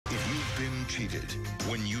been cheated.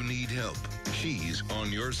 When you need help, she's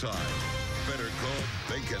on your side. Better Call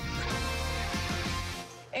Behnken.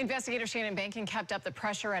 Investigator Shannon Behnken kept up the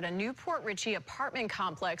pressure at a Newport Richey apartment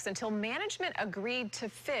complex until management agreed to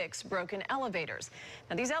fix broken elevators.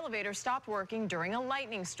 Now, these elevators stopped working during a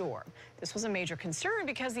lightning storm. This was a major concern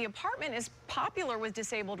because the apartment is popular with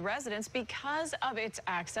disabled residents because of its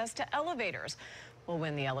access to elevators. Well,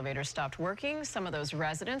 when the elevators stopped working, some of those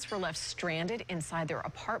residents were left stranded inside their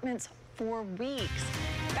apartments for weeks.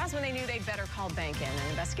 That's when they knew they'd better call Behnken. And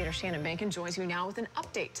investigator Shannon Behnken joins you now with an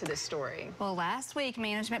update to this story. Well, last week,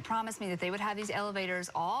 management promised me that they would have these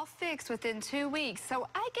elevators all fixed within 2 weeks. So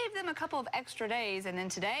I gave them a couple of extra days, and then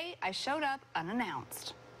today I showed up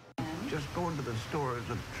unannounced. Just going to the store is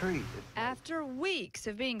a treat. After weeks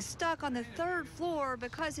of being stuck on the 3rd floor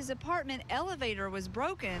because his apartment elevator was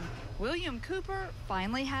broken, William Cooper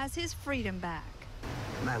finally has his freedom back.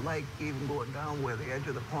 And I like even going down where the edge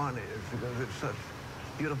of the pond is because it's such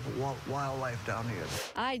beautiful wildlife down here.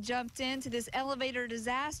 I jumped into this elevator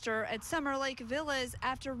disaster at Summer Lake Villas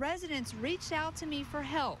after residents reached out to me for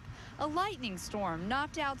help. A lightning storm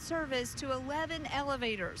knocked out service to 11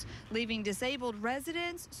 elevators, leaving disabled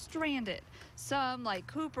residents stranded. Some, like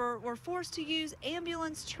Cooper, were forced to use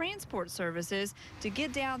ambulance transport services to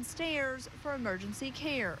get downstairs for emergency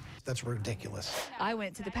care. That's ridiculous. I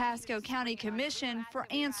went to the Pasco County Commission for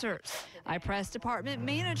answers. I pressed department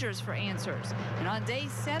managers for answers. And on day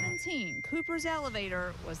 17, Cooper's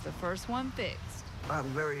elevator was the first one fixed. I'm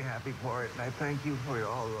very happy for it, and I thank you for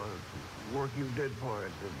all the work you did for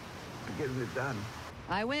it, to getting it done.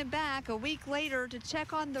 I went back a week later to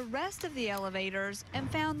check on the rest of the elevators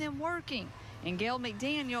and found them working. And Gail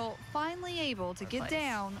McDaniel finally able to get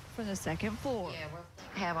down from the 2nd floor. Yeah,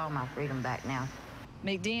 I have all my freedom back now.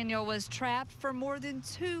 McDaniel was trapped for more than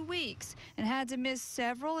 2 weeks and had to miss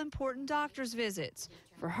several important doctor's visits.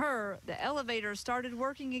 For her, the elevator started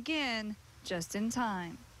working again just in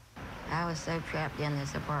time. I was so trapped in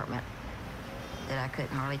this apartment that I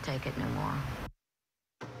couldn't hardly take it no more.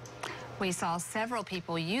 We saw several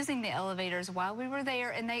people using the elevators while we were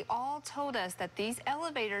there, and they all told us that these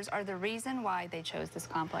elevators are the reason why they chose this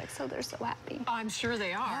complex, so they're so happy. I'm sure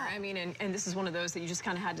they are. Yeah. I mean, and this is one of those that you just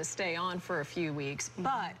kind of had to stay on for a few weeks.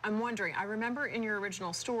 But I'm wondering, I remember in your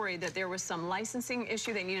original story that there was some licensing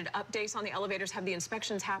issue. They needed updates on the elevators. Have the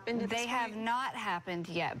inspections happened at this point? They have not happened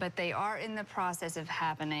yet, but they are in the process of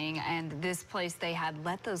happening. And this place, they had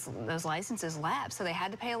let those licenses lapse, so they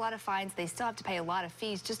had to pay a lot of fines. They still have to pay a lot of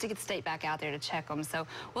fees just to get the state back out there to check them. So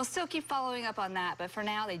we'll still keep following up on that. But for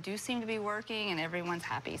now, they do seem to be working, and everyone's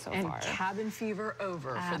happy so far. And cabin fever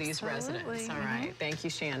over for these residents. All right. Thank you,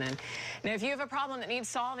 Shannon. Now, if you have a problem that needs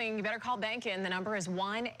solving, you better call Behnken. The number is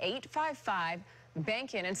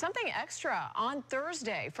 1-855-BEHNKEN. And something extra, on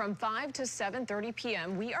Thursday from 5 to 7:30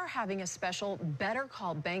 p.m., we are having a special Better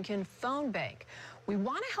Call Behnken phone bank. We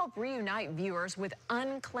want to help reunite viewers with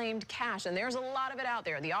unclaimed cash, and there's a lot of it out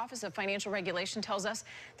there. The Office of Financial Regulation tells us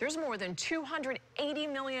there's more than $280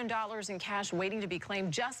 million in cash waiting to be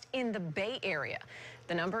claimed just in the Bay Area.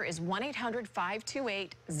 The number is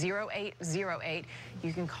 1-800-528-0808.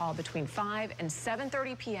 You can call between 5 and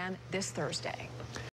 7:30 p.m. this Thursday.